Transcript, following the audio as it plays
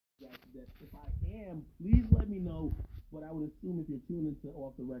That if I am, please let me know. But I would assume if you're tuning into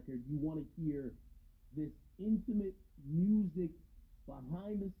Off the Record, you want to hear this intimate music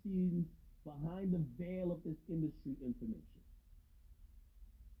behind the scenes, behind the veil of this industry information.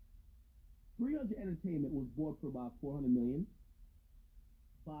 300 Entertainment was bought for about 400 million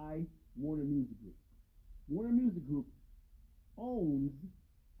by Warner Music Group. Warner Music Group owns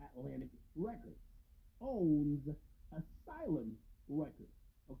Atlantic Records, owns Asylum Records.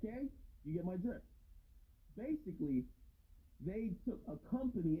 Okay? You get my drift. Basically, they took a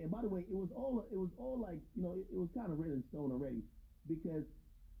company, and by the way, it was all like, it was kind of written in stone already, because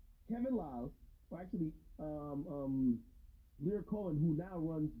Kevin Lyles, or actually Lear Cohen, who now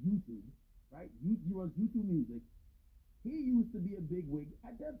runs YouTube, right? He runs YouTube Music. He used to be a big wig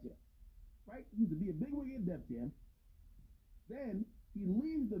at Def Jam, right? He used to be a big wig at Def Jam. Then he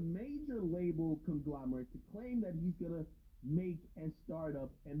leaves the major label conglomerate to claim that he's gonna make and start up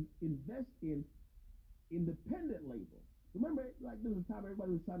and invest in independent labels. Remember, like there was a time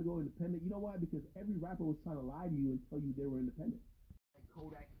everybody was trying to go independent. You know why? Because every rapper was trying to lie to you and tell you they were independent. Like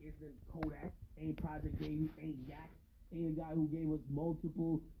Kodak isn't Kodak, ain't Project Baby, ain't Yak, ain't a guy who gave us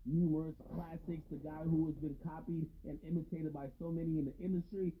multiple, numerous classics, the guy who has been copied and imitated by so many in the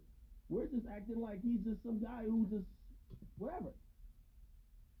industry. We're just acting like he's just some guy who just whatever.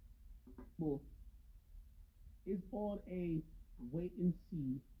 Well, is on a wait and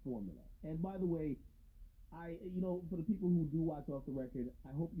see formula. And by the way, for the people who do watch Off the Record,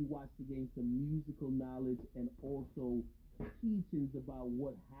 I hope you watch to gain some musical knowledge and also teachings about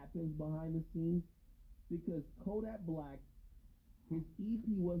what happens behind the scenes. Because Kodak Black, his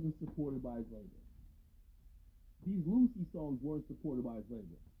EP wasn't supported by his label. These Lucy songs weren't supported by his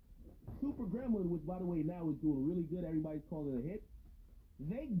label. Super Gremlin, which by the way now is doing really good, everybody's calling it a hit.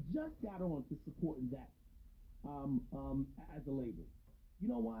 They just got on to supporting that as a label. You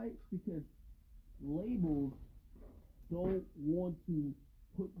know why? Because labels don't want to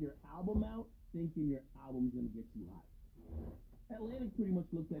put your album out thinking your album's gonna get you hot. Atlantic pretty much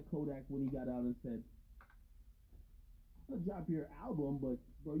looked at Kodak when he got out and said, "I'm gonna drop your album, but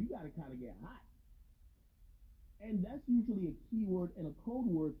bro, you gotta kind of get hot." And that's usually a keyword and a code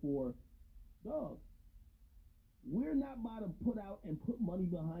word for, dog, we're not about to put out and put money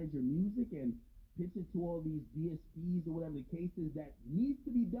behind your music and pitch it to all these DSPs or whatever the case is that needs to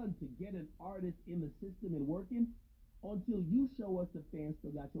be done to get an artist in the system and working until you show us the fans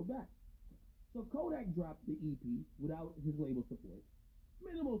still got your back. So Kodak dropped the EP without his label support.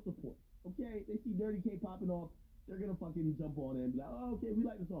 Minimal support. Okay? They see Dirty K popping off, they're gonna fucking jump on it and be like, oh, okay, we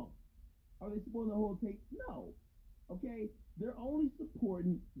like the song. Are they supporting the whole tape? No. Okay? They're only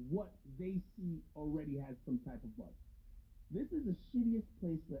supporting what they see already has some type of buzz. This is the shittiest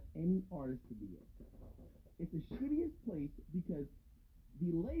place for any artist to be in. It's the shittiest place because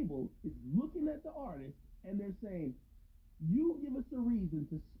the label is looking at the artist and they're saying, you give us a reason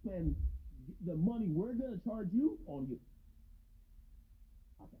to spend the money we're going to charge you on you.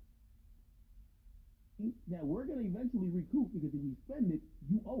 Okay. Now, we're going to eventually recoup because if we spend it,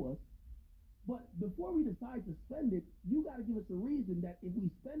 you owe us. But before we decide to spend it, you got to give us a reason that if we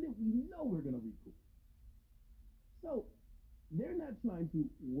spend it, we know we're going to recoup. So, they're not trying to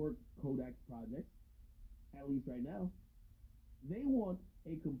work Kodak's projects, at least right now. They want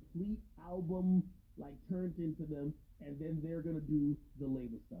a complete album, like, turned into them, and then they're going to do the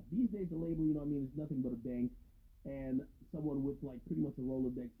label stuff. These days, the label, you know what I mean, is nothing but a bank, and someone with, like, pretty much a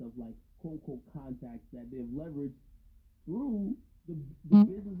Rolodex of, like, quote-unquote contacts that they've leveraged through the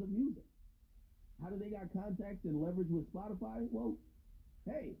business of music. How do they got contacts and leverage with Spotify? Well,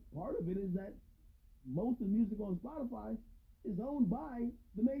 hey, part of it is that most of the music on Spotify is owned by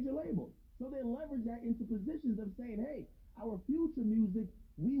the major labels. So they leverage that into positions of saying, hey, our future music,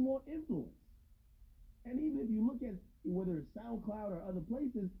 we want influence. And even if you look at whether it's SoundCloud or other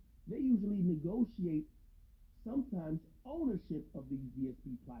places, they usually negotiate sometimes ownership of these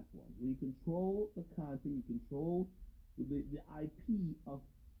DSP platforms. Where you control the content, you control the IP of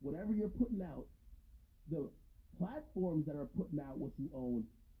whatever you're putting out. The platforms that are putting out what you own,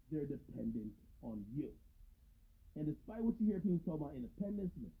 they're dependent on you. And despite what you hear people talk about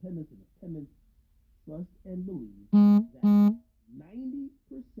independence, trust and believe that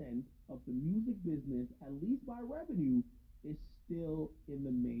 90% of the music business, at least by revenue, is still in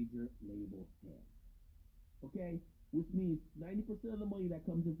the major label hands. Okay? Which means 90% of the money that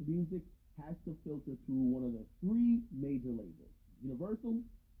comes into music has to filter through one of the three major labels: Universal,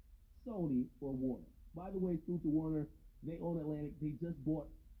 Sony, or Warner. By the way, through to Warner, they own Atlantic. They just bought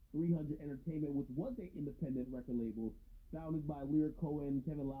 300 Entertainment, which was an independent record label founded by Lear Cohen,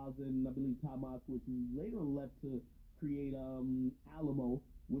 Kevin Lyles, and I believe Tom Moskowitz, who later left to create Alamo,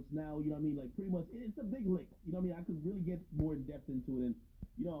 which now, you know what I mean, like pretty much it's a big lick. You know what I mean? I could really get more in depth into it, and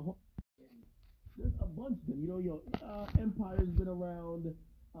you know, there's a bunch of them. Empire's been around.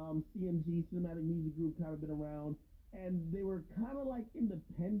 CMG, Cinematic Music Group, kind of been around, and they were kind of like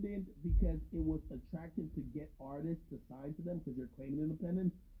independent because it was attractive to get artists to sign to them because they're claiming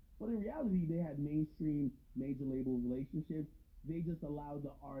independent. But in reality, they had mainstream major label relationships. They just allowed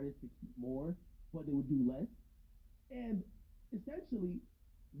the artists to keep more, but they would do less. And essentially,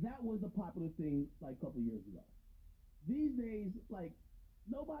 that was a popular thing like a couple years ago. These days, like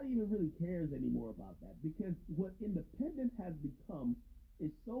nobody even really cares anymore about that because what independent has become is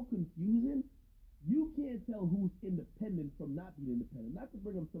so confusing. You can't tell who's independent from not being independent. Not to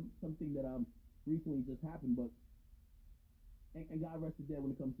bring up something that recently just happened, but and God rest his dead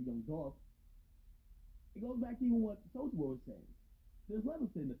when it comes to Young Dolph. It goes back to even what Soulja Boy was saying. There's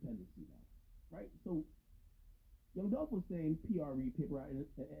levels to independency now, right? So Young Dolph was saying PRE, Paper Route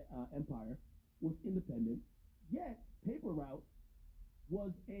Empire, was independent, yet Paper Route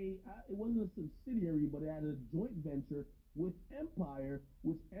was it wasn't a subsidiary, but it had a joint venture with Empire,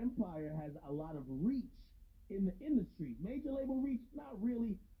 which Empire has a lot of reach in the industry. Major label reach, not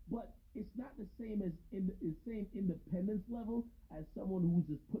really, but it's not the same as the same independence level as someone who's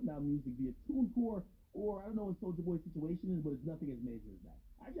just putting out music via TuneCore, or I don't know what Soulja Boy's situation is, but it's nothing as major as that.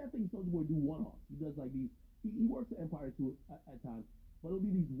 Actually, I think Soulja Boy do one-offs. He does like these. He works at Empire too at times, but it'll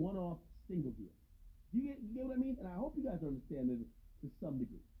be these one-off single deals. You get what I mean? And I hope you guys understand it to some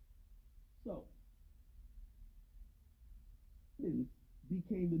degree. So,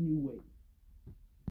 became the new wave.